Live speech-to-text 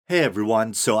Hey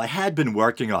everyone, so I had been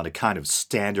working on a kind of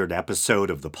standard episode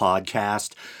of the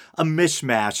podcast, a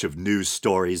mishmash of news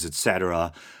stories,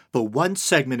 etc. But one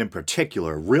segment in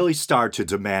particular really started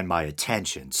to demand my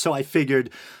attention, so I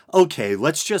figured, okay,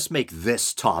 let's just make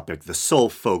this topic the sole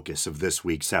focus of this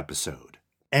week's episode.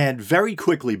 And very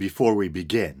quickly before we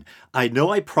begin, I know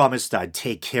I promised I'd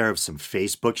take care of some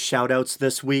Facebook shoutouts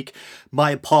this week.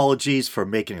 My apologies for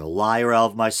making a liar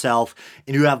out of myself,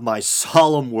 and you have my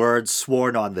solemn words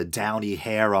sworn on the downy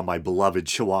hair on my beloved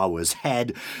Chihuahua's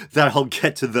head that I'll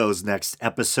get to those next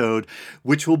episode,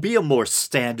 which will be a more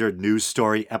standard news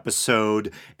story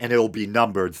episode, and it'll be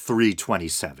numbered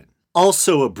 327.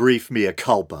 Also, a brief mea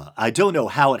culpa. I don't know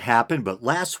how it happened, but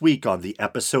last week on the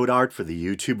episode art for the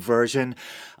YouTube version,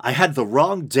 I had the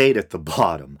wrong date at the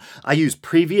bottom. I used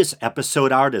previous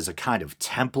episode art as a kind of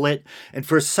template, and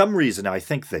for some reason I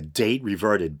think the date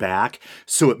reverted back,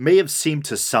 so it may have seemed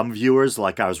to some viewers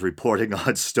like I was reporting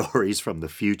on stories from the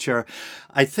future.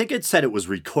 I think it said it was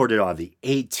recorded on the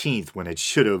 18th when it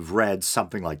should have read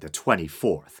something like the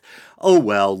 24th. Oh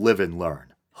well, live and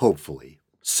learn. Hopefully.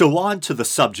 So on to the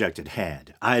subject at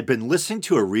hand. I had been listening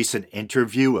to a recent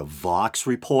interview a Vox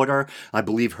reporter, I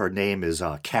believe her name is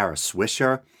Kara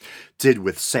Swisher, did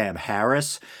with Sam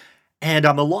Harris. And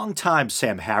I'm a longtime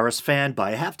Sam Harris fan, but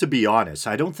I have to be honest,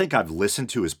 I don't think I've listened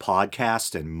to his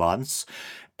podcast in months.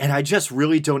 And I just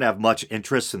really don't have much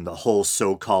interest in the whole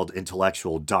so-called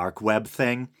intellectual dark web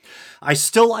thing. I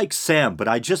still like Sam, but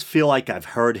I just feel like I've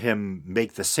heard him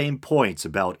make the same points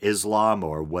about Islam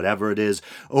or whatever it is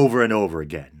over and over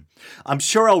again. I'm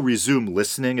sure I'll resume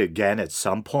listening again at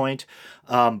some point,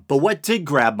 but what did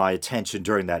grab my attention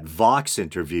during that Vox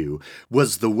interview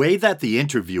was the way that the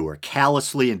interviewer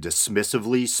callously and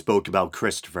dismissively spoke about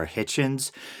Christopher Hitchens.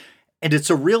 And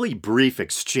it's a really brief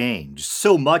exchange,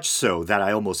 so much so that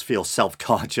I almost feel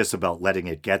self-conscious about letting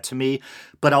it get to me,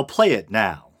 but I'll play it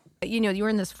now. You know, you were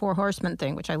in this Four Horsemen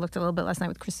thing, which I looked a little bit last night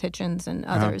with Chris Hitchens and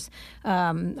others.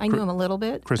 I knew him a little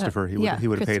bit. Christopher, he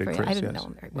would have hated Chris. I didn't know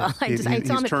him very well. I he's saw him at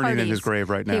turning parties. in his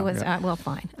grave right now. He was, well,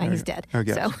 fine. He's dead.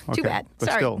 So, too bad. But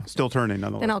Sorry. still turning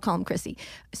nonetheless. Then I'll call him Chrissy.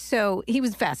 So, he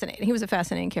was fascinating. He was a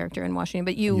fascinating character in Washington.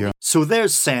 But you... So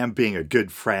there's Sam being a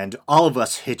good friend. All of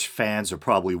us Hitch fans are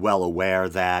probably well aware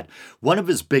that one of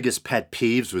his biggest pet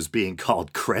peeves was being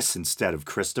called Chris instead of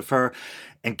Christopher.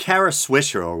 And Kara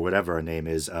Swisher, or whatever her name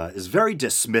is very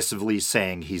dismissively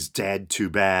saying he's dead, too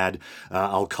bad,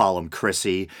 I'll call him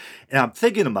Chrissy. And I'm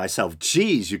thinking to myself,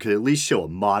 geez, you could at least show a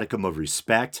modicum of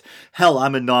respect. Hell,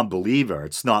 I'm a non-believer.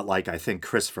 It's not like I think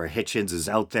Christopher Hitchens is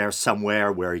out there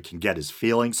somewhere where he can get his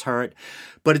feelings hurt.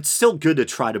 But it's still good to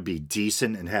try to be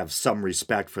decent and have some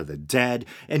respect for the dead,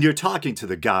 and you're talking to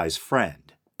the guy's friend.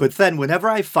 But then whenever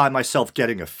I find myself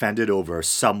getting offended over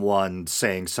someone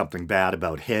saying something bad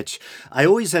about Hitch, I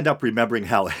always end up remembering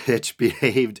how Hitch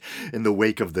behaved in the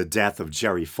wake of the death of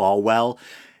Jerry Falwell.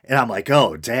 And I'm like,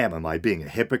 oh, damn, am I being a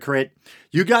hypocrite?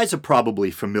 You guys are probably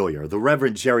familiar. The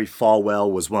Reverend Jerry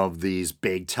Falwell was one of these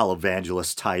big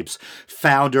televangelist types,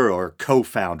 founder or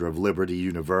co-founder of Liberty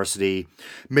University,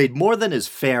 made more than his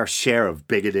fair share of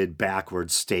bigoted,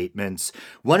 backward statements.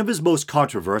 One of his most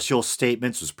controversial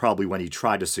statements was probably when he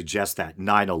tried to suggest that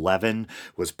 9/11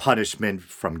 was punishment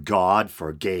from God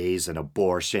for gays and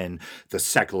abortion, the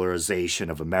secularization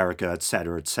of America,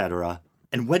 etc., etc.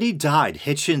 And when he died,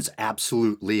 Hitchens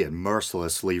absolutely and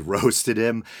mercilessly roasted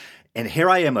him. And here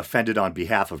I am offended on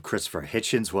behalf of Christopher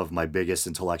Hitchens, one of my biggest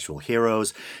intellectual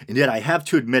heroes, and yet I have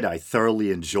to admit I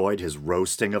thoroughly enjoyed his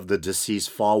roasting of the deceased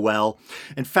Falwell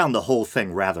and found the whole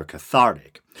thing rather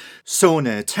cathartic. So in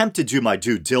an attempt to do my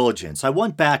due diligence, I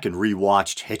went back and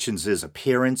rewatched Hitchens'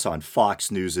 appearance on Fox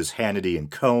News' Hannity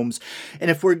and Combs, and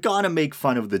if we're gonna make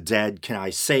fun of the dead, can I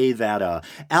say that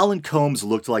Alan Combs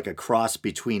looked like a cross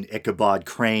between Ichabod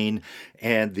Crane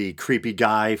and the creepy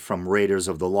guy from Raiders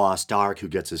of the Lost Ark who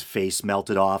gets his face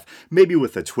melted off, maybe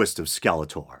with a twist of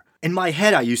Skeletor. In my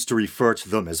head, I used to refer to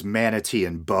them as Manatee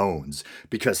and Bones,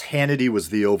 because Hannity was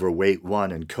the overweight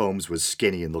one and Combs was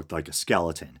skinny and looked like a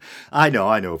skeleton. I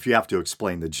know, if you have to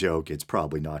explain the joke, it's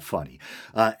probably not funny.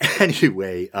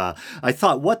 Anyway, I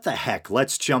thought, what the heck,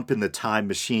 let's jump in the time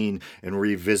machine and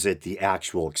revisit the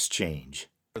actual exchange.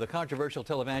 The controversial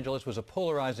televangelist was a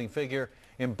polarizing figure,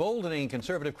 emboldening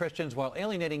conservative Christians while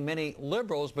alienating many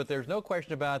liberals, but there's no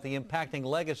question about the impacting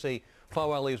legacy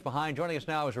Falwell leaves behind. Joining us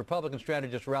now is Republican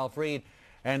strategist Ralph Reed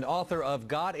and author of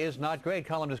God Is Not Great,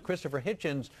 columnist Christopher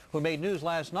Hitchens, who made news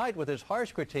last night with his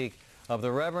harsh critique of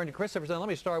the Reverend. Christopher, let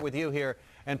me start with you here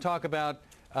and talk about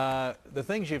the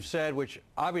things you've said, which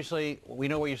obviously we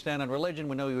know where you stand on religion,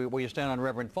 we know where you stand on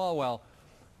Reverend Falwell.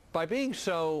 By being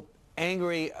so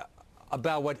angry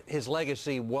about what his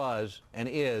legacy was and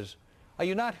is, are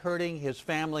you not hurting his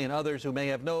family and others who may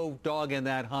have no dog in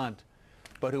that hunt,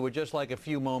 but who would just like a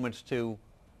few moments to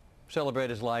celebrate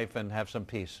his life and have some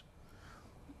peace?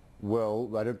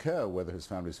 Well, I don't care whether his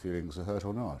family's feelings are hurt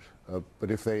or not.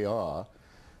 But if they are,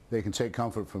 they can take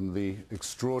comfort from the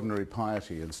extraordinary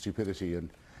piety and stupidity and,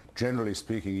 generally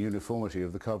speaking, uniformity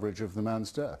of the coverage of the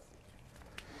man's death.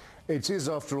 It is,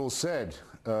 after all,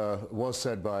 was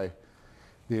said by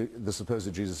the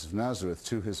supposed Jesus of Nazareth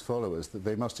to his followers that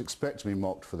they must expect to be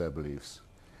mocked for their beliefs,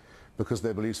 because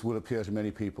their beliefs will appear to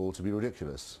many people to be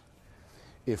ridiculous,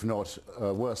 if not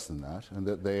worse than that, and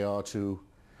that they are to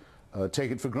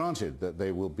take it for granted that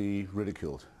they will be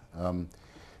ridiculed.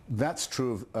 That's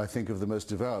true, I think, of the most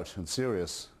devout and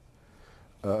serious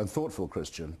and thoughtful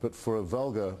Christian, but for a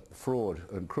vulgar fraud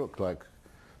and crook like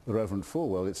the Reverend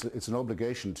Falwell, it's an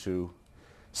obligation to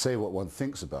say what one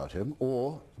thinks about him,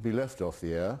 or be left off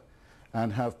the air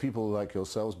and have people like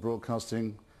yourselves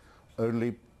broadcasting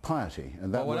only piety.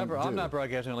 And that well, whatever. I'm not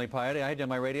broadcasting only piety. I did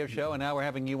my radio show, and now we're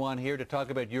having you on here to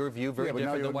talk about your view, very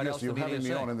different than what else the media is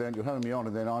saying. You're having me on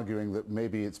and then arguing that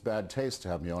maybe it's bad taste to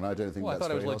have me on. I don't think well, that's I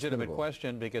thought it was a legitimate hospitable.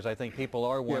 Question, because I think people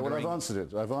are wondering. Yeah, well, I've answered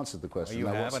it. I've answered the question. You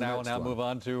have, and I will now move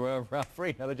on to Ralph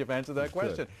Reed, now that you've answered that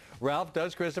question. Ralph,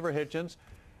 does Christopher Hitchens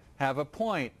have a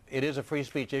point? It is a free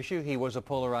speech issue. He was a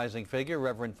polarizing figure,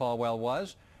 Reverend Falwell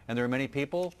was, and there are many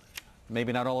people,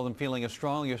 maybe not all of them feeling as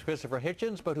strong as Christopher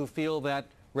Hitchens, but who feel that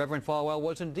Reverend Falwell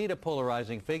was indeed a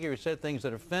polarizing figure. He said things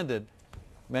that offended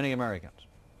many Americans.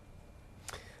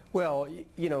 Well,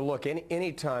 you know, look,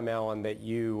 any time, Alan, that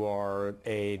you are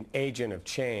an agent of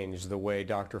change the way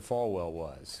Dr. Falwell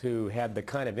was, who had the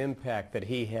kind of impact that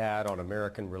he had on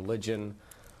American religion,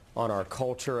 on our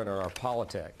culture, and on our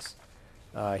politics,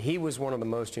 he was one of the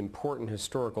most important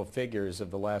historical figures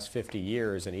of the last 50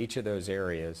 years in each of those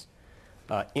areas,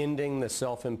 ending the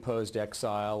self-imposed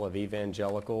exile of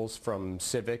evangelicals from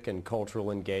civic and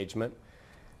cultural engagement,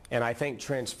 and I think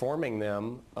transforming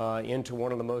them into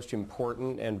one of the most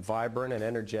important and vibrant and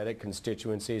energetic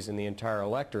constituencies in the entire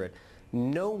electorate.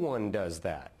 No one does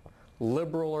that,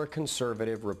 liberal or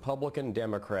conservative, Republican,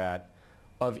 Democrat,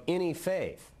 of any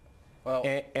faith. Well,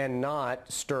 and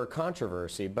not stir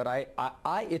controversy. But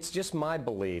it's just my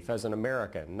belief as an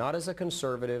American, not as a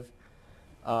conservative,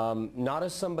 not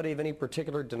as somebody of any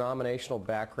particular denominational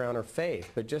background or faith,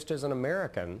 but just as an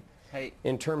American,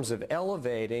 in terms of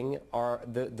elevating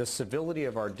the civility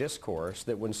of our discourse,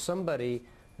 that when somebody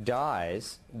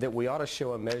dies, that we ought to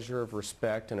show a measure of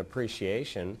respect and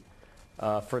appreciation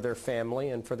for their family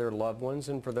and for their loved ones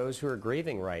and for those who are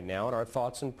grieving right now, and our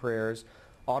thoughts and prayers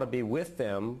ought to be with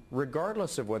them,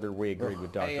 regardless of whether we agreed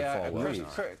with Dr.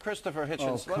 Falwell. Christopher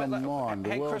Hitchens. Oh, come on.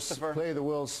 Play the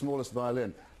world's smallest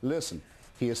violin. Listen,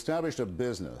 he established a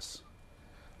business,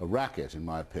 a racket, in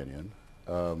my opinion.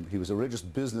 He was a religious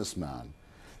businessman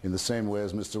in the same way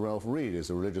as Mr. Ralph Reed is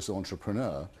a religious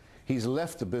entrepreneur. He's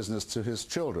left the business to his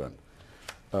children.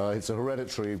 It's a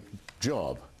hereditary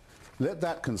job. Let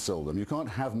that console them. You can't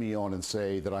have me on and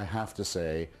say that I have to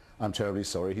say, I'm terribly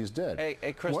sorry he's dead.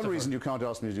 Hey, one reason you can't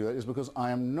ask me to do that is because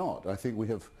I am not. I think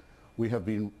we have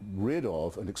been rid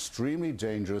of an extremely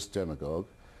dangerous demagogue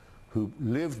who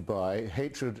lived by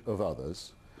hatred of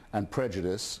others and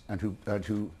prejudice, and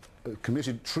who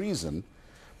committed treason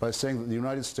by saying that the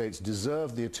United States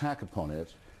deserved the attack upon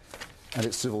it and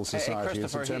its civil society in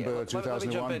September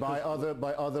 2001 by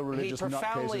other religious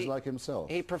nutcases like himself.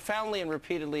 He profoundly and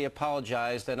repeatedly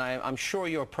apologized, and I'm sure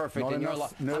you're perfect in your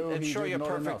life. I'm sure you're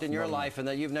perfect in your life, and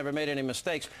that you've never made any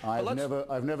mistakes. I've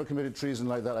never committed treason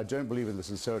like that. I don't believe in the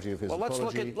sincerity of his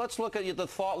apology. Let's look at the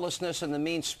thoughtlessness and the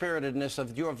mean-spiritedness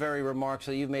of your very remarks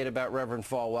that you've made about Reverend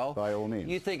Falwell. By all means.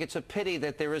 You think it's a pity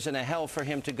that there isn't a hell for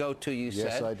him to go to, you said.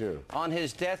 Yes, I do. On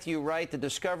his death, you write, the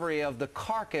discovery of the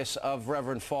carcass of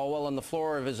Reverend Falwell on the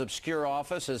floor of his obscure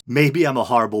office is... Maybe I'm a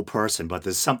horrible person, but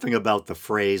there's something about the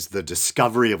phrase, the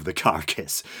discovery of the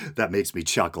carcass, that makes me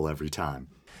chuckle every time.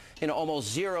 You know,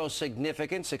 almost zero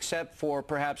significance, except for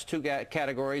perhaps two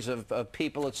categories of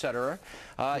people, etc.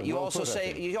 You also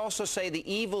say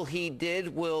the evil he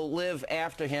did will live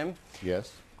after him.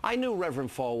 Yes. I knew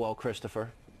Reverend Falwell,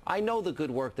 Christopher. I know the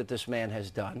good work that this man has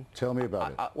done. Tell me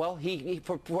about it. Well,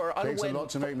 for takes a lot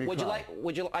to make me cry.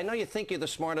 I know you think you're the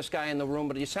smartest guy in the room,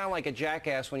 but you sound like a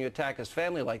jackass when you attack his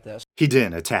family like this. He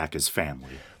didn't attack his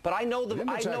family. But I know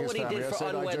what he did for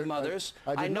unwed mothers.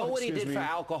 I know what he did for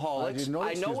alcoholics.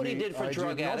 I know what he did for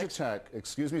drug addicts.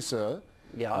 Excuse me, sir.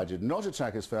 Yeah. I did not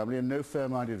attack his family, and no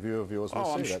fair-minded view of yours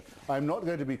will say that. I'm not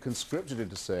going to be conscripted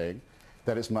into saying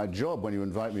that it's my job, when you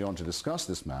invite me on to discuss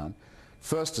this man,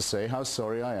 first to say how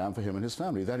sorry I am for him and his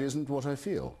family. That isn't what I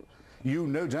feel. You,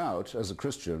 no doubt, as a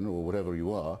Christian or whatever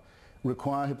you are,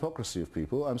 require hypocrisy of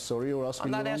people. I'm sorry, you're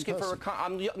asking the wrong person.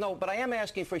 I'm not asking for no, but I am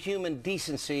asking for human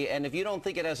decency. And if you don't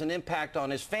think it has an impact on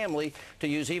his family, to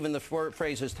use even the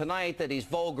phrases tonight that he's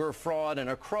vulgar, fraud, and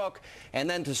a crook, and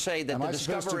then to say that the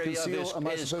discovery of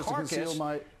his carcass,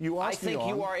 I think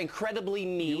you are incredibly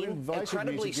mean,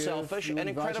 incredibly selfish, and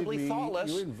incredibly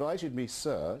thoughtless. You invited me,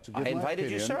 sir, to give my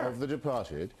opinion of the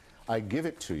departed. I give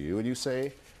it to you, and you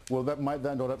say, well, might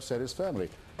that not upset his family?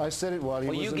 I said it while he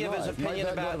was alive. Give his opinion might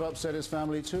that not have upset his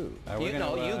family too?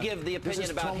 You give the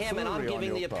opinion about him, and I'm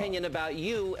giving the opinion about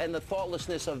you and the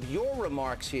thoughtlessness of your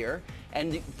remarks here.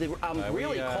 And I'm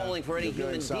really calling for any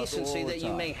human decency that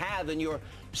you may have in your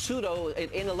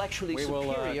pseudo-intellectually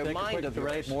superior mind of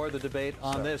yours. More of the debate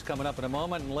on this coming up in a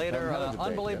moment. And later, an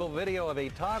unbelievable video of a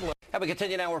toddler. We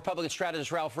continue now. Republican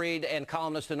strategist Ralph Reed and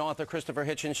columnist and author Christopher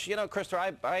Hitchens. You know,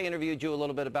 Christopher, I interviewed you a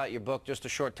little bit about your book just a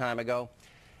short time ago.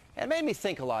 And it made me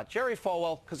think a lot. Jerry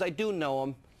Falwell, because I do know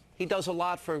him, he does a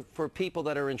lot for people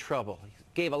that are in trouble. He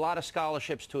gave a lot of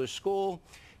scholarships to his school.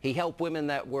 He helped women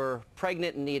that were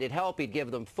pregnant and needed help. He'd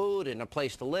give them food and a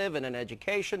place to live and an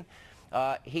education.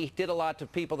 He did a lot to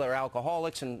people that are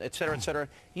alcoholics and et cetera, et cetera.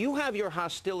 You have your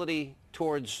hostility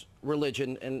towards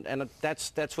religion, and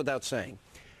that's without saying.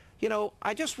 You know,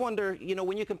 I just wonder, you know,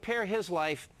 when you compare his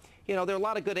life, you know, there are a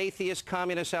lot of good atheist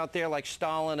communists out there like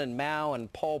Stalin and Mao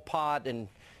and Pol Pot, and,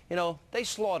 you know, they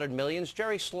slaughtered millions.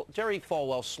 Jerry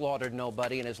Falwell slaughtered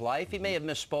nobody in his life. He may have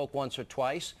misspoke once or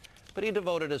twice, but he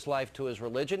devoted his life to his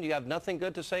religion. Do you have nothing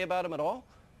good to say about him at all?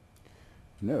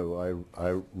 No,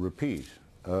 I repeat,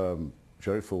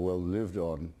 Jerry Falwell lived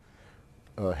on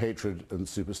hatred and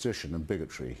superstition and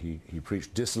bigotry. He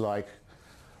preached dislike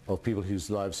of people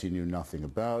whose lives he knew nothing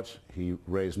about. He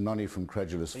raised money from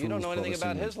credulous fools. You don't know anything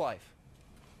about his life.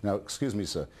 Now, excuse me,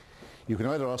 sir. You can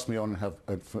either ask me on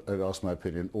and ask my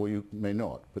opinion, or you may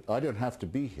not. But I don't have to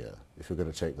be here if you're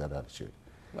going to take that attitude.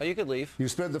 Well, you could leave. You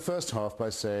spent the first half by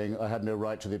saying I had no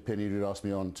right to the opinion you'd asked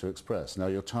me on to express. Now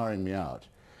you're tiring me out.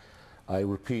 I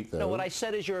repeat, though. No, what I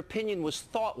said is your opinion was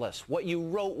thoughtless. What you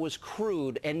wrote was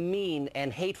crude and mean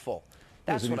and hateful.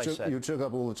 That's what I said. You took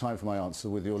up all the time for my answer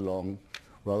with your long,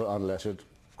 rather unlettered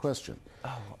question. Oh,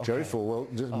 okay. Jerry Falwell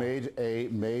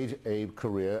made a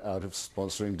career out of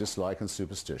sponsoring dislike and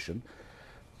superstition,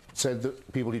 said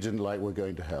that people he didn't like were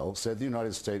going to hell, said the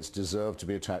United States deserved to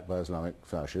be attacked by Islamic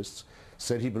fascists,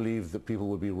 said he believed that people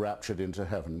would be raptured into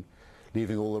heaven,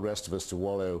 leaving all the rest of us to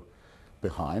wallow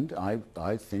behind.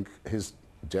 I think his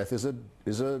death is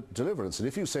a deliverance. And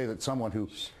if you say that someone who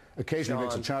occasionally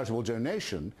makes a charitable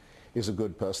donation is a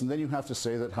good person, then you have to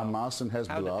say that Hamas and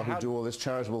Hezbollah, who do all this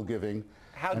charitable giving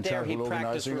and charitable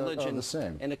organizing, are the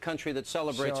same. In a country that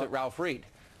celebrates it, Ralph Reed.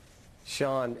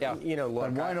 Sean, you know, look,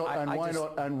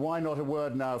 and why not a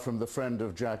word now from the friend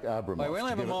of Jack Abramoff? Well, we only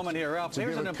have a moment here, Ralph.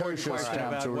 Here's an important question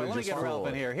about. Well, let me get Ralph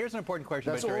in here. Here's an important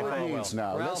question about Jerry Falwell. That's all it needs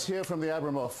now. Let's hear from the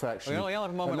Abramoff faction. We only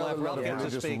have a moment left. Ralph gets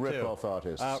to speak too. Rip-off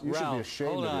artists. You should be ashamed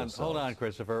of yourselves. Hold on,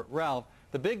 Christopher. Ralph,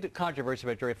 the big controversy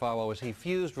about Jerry Falwell was he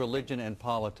fused religion and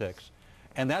politics,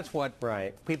 and that's what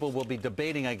people will be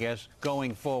debating, I guess,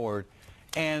 going forward.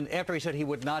 And after he said he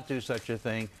would not do such a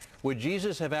thing, would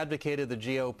Jesus have advocated the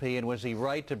GOP, and was he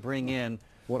right to bring in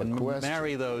and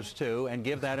marry those two and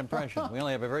give that impression? We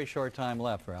only have a very short time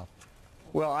left, Ralph.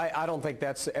 Well, I don't think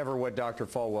that's ever what Dr.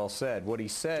 Falwell said. What he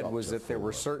said was that there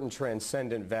were certain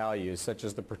transcendent values, such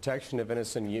as the protection of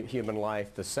innocent human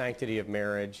life, the sanctity of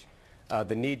marriage,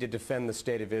 the need to defend the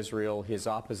state of Israel, his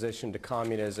opposition to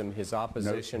communism, his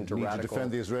opposition to radical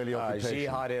defend the Israeli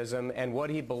jihadism, and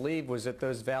what he believed was that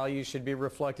those values should be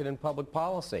reflected in public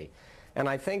policy. And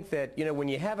I think that, you know, when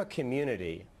you have a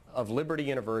community of Liberty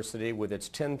University with its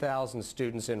 10,000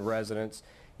 students in residence,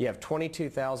 you have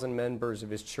 22,000 members of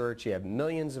his church, you have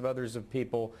millions of others of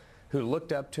people who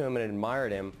looked up to him and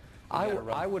admired him,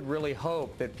 I would really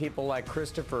hope that people like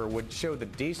Christopher would show the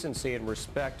decency and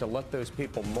respect to let those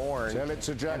people mourn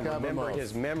and remember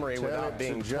his memory without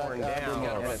being torn down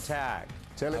and attacked.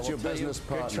 Tell it to your business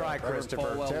partner. Good try,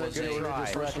 Christopher. Tell it to your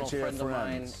personal friend of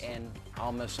mine, and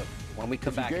I'll miss him. When we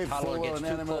come back, Toddler gets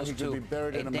too close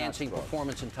to a dancing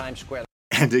performance in Times Square.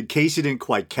 And in case you didn't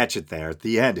quite catch it there, at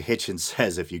the end, Hitchens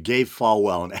says if you gave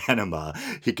Falwell an enema,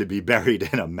 he could be buried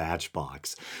in a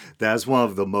matchbox. That's one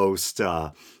of the most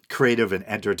creative and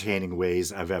entertaining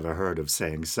ways I've ever heard of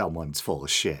saying someone's full of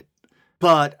shit.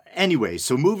 But anyway,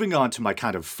 so moving on to my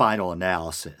kind of final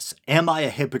analysis. Am I a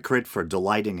hypocrite for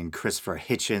delighting in Christopher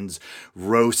Hitchens'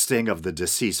 roasting of the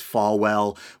deceased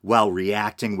Falwell while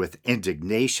reacting with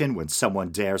indignation when someone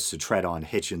dares to tread on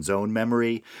Hitchens' own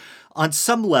memory? On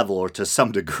some level or to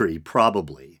some degree,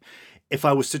 probably. if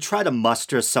I was to try to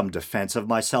muster some defense of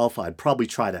myself, I'd probably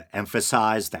try to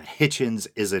emphasize that Hitchens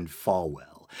isn't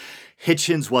Falwell.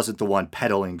 Hitchens wasn't the one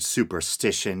peddling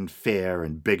superstition, fear,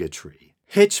 and bigotry.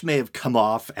 Hitch may have come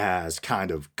off as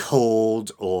kind of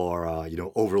cold or,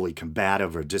 overly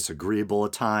combative or disagreeable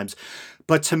at times,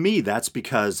 but to me, that's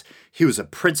because he was a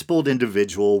principled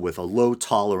individual with a low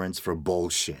tolerance for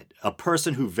bullshit, a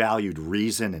person who valued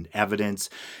reason and evidence,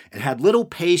 and had little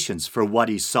patience for what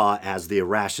he saw as the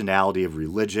irrationality of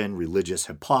religion, religious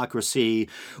hypocrisy,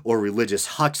 or religious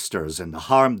hucksters and the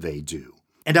harm they do.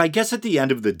 And I guess at the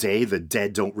end of the day, the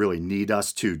dead don't really need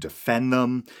us to defend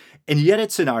them. And yet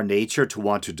it's in our nature to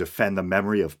want to defend the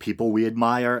memory of people we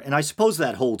admire, and I suppose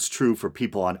that holds true for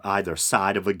people on either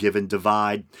side of a given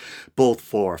divide, both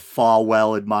for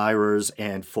Falwell admirers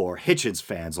and for Hitchens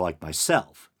fans like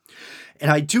myself.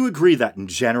 And I do agree that in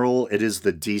general it is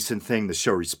the decent thing to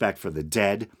show respect for the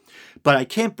dead, but I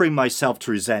can't bring myself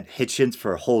to resent Hitchens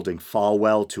for holding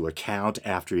Falwell to account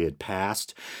after he had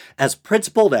passed. As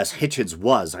principled as Hitchens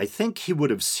was, I think he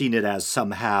would have seen it as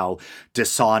somehow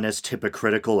dishonest,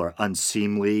 hypocritical, or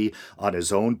unseemly on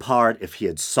his own part if he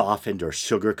had softened or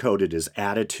sugarcoated his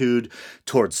attitude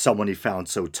towards someone he found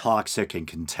so toxic and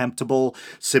contemptible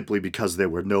simply because they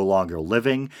were no longer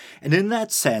living. And in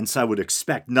that sense, I would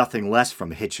expect nothing less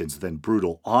from Hitchens than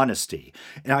brutal honesty.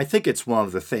 And I think it's one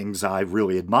of the things I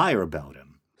really admire about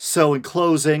him. So in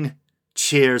closing,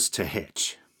 cheers to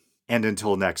Hitch. And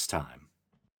until next time.